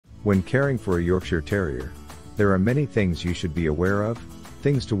When caring for a Yorkshire Terrier, there are many things you should be aware of,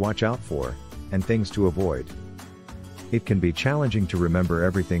 things to watch out for, and things to avoid. It can be challenging to remember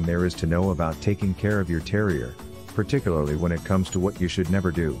everything there is to know about taking care of your terrier, particularly when it comes to what you should never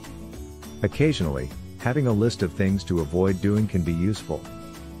do. Occasionally, having a list of things to avoid doing can be useful.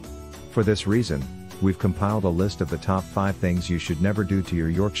 For this reason, we've compiled a list of the top 5 things you should never do to your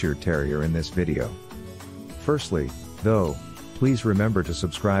Yorkshire Terrier in this video. Firstly, though, please remember to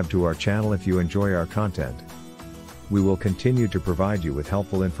subscribe to our channel if you enjoy our content. We will continue to provide you with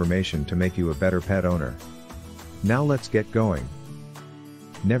helpful information to make you a better pet owner. Now let's get going.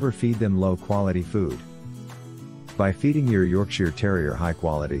 Never feed them low-quality food. By feeding your Yorkshire Terrier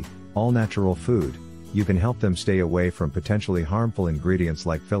high-quality, all-natural food, you can help them stay away from potentially harmful ingredients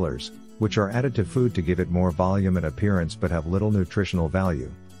like fillers, which are added to food to give it more volume and appearance but have little nutritional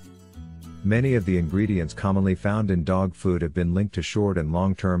value. Many of the ingredients commonly found in dog food have been linked to short and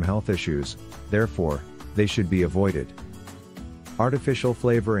long-term health issues, therefore, they should be avoided. Artificial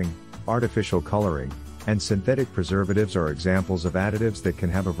flavoring, artificial coloring, and synthetic preservatives are examples of additives that can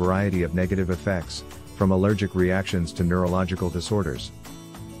have a variety of negative effects, from allergic reactions to neurological disorders.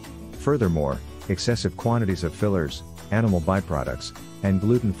 Furthermore, excessive quantities of fillers, animal byproducts, and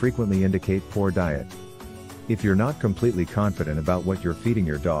gluten frequently indicate poor diet. If you're not completely confident about what you're feeding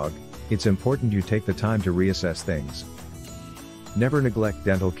your dog, it's important you take the time to reassess things. Never neglect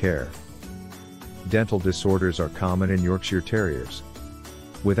dental care. Dental disorders are common in Yorkshire Terriers.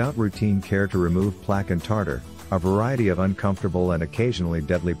 Without routine care to remove plaque and tartar, a variety of uncomfortable and occasionally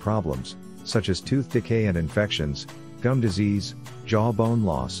deadly problems, such as tooth decay and infections, gum disease, jawbone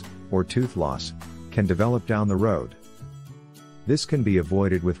loss, or tooth loss, can develop down the road. This can be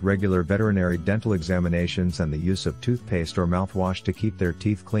avoided with regular veterinary dental examinations and the use of toothpaste or mouthwash to keep their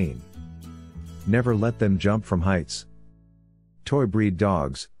teeth clean. Never let them jump from heights. Toy breed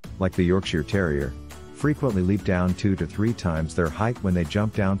dogs, like the Yorkshire Terrier, frequently leap down 2 to 3 times their height when they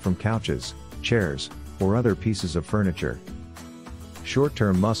jump down from couches, chairs, or other pieces of furniture.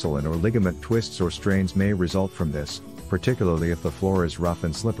 Short-term muscle and/or ligament twists or strains may result from this, particularly if the floor is rough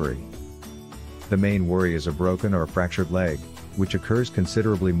and slippery. The main worry is a broken or fractured leg, which occurs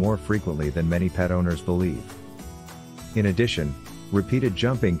considerably more frequently than many pet owners believe. In addition, repeated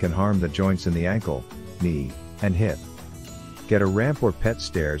jumping can harm the joints in the ankle, knee, and hip. Get a ramp or pet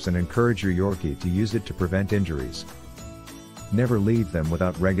stairs and encourage your Yorkie to use it to prevent injuries. Never leave them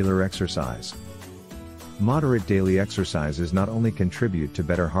without regular exercise. Moderate daily exercises not only contribute to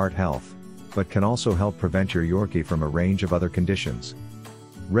better heart health, but can also help prevent your Yorkie from a range of other conditions.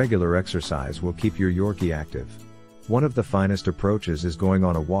 Regular exercise will keep your Yorkie active. One of the finest approaches is going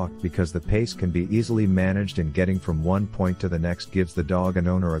on a walk because the pace can be easily managed and getting from one point to the next gives the dog and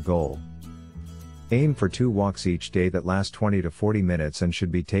owner a goal. Aim for 2 walks each day that last 20 to 40 minutes and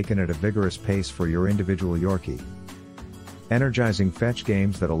should be taken at a vigorous pace for your individual Yorkie. Energizing fetch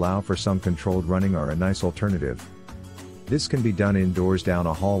games that allow for some controlled running are a nice alternative. This can be done indoors down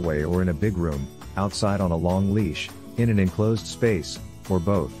a hallway or in a big room, outside on a long leash, in an enclosed space, or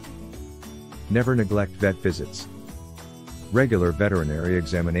both. Never neglect vet visits. Regular veterinary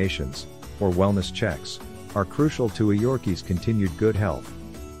examinations, or wellness checks, are crucial to a Yorkie's continued good health.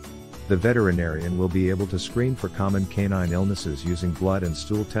 The veterinarian will be able to screen for common canine illnesses using blood and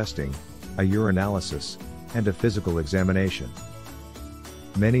stool testing, a urinalysis, and a physical examination.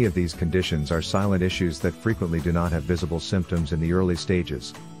 Many of these conditions are silent issues that frequently do not have visible symptoms in the early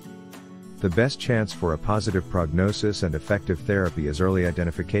stages. The best chance for a positive prognosis and effective therapy is early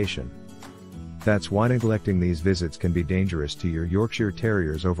identification. That's why neglecting these visits can be dangerous to your Yorkshire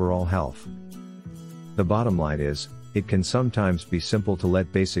Terrier's overall health. The bottom line is, it can sometimes be simple to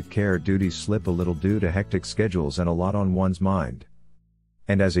let basic care duties slip a little due to hectic schedules and a lot on one's mind.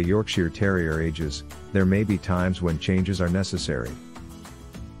 And as a Yorkshire Terrier ages, there may be times when changes are necessary.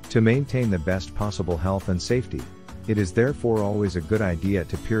 To maintain the best possible health and safety, it is therefore always a good idea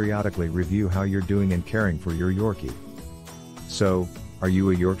to periodically review how you're doing in caring for your Yorkie. So, are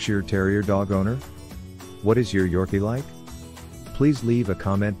you a Yorkshire Terrier dog owner? What is your Yorkie like? Please leave a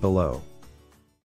comment below.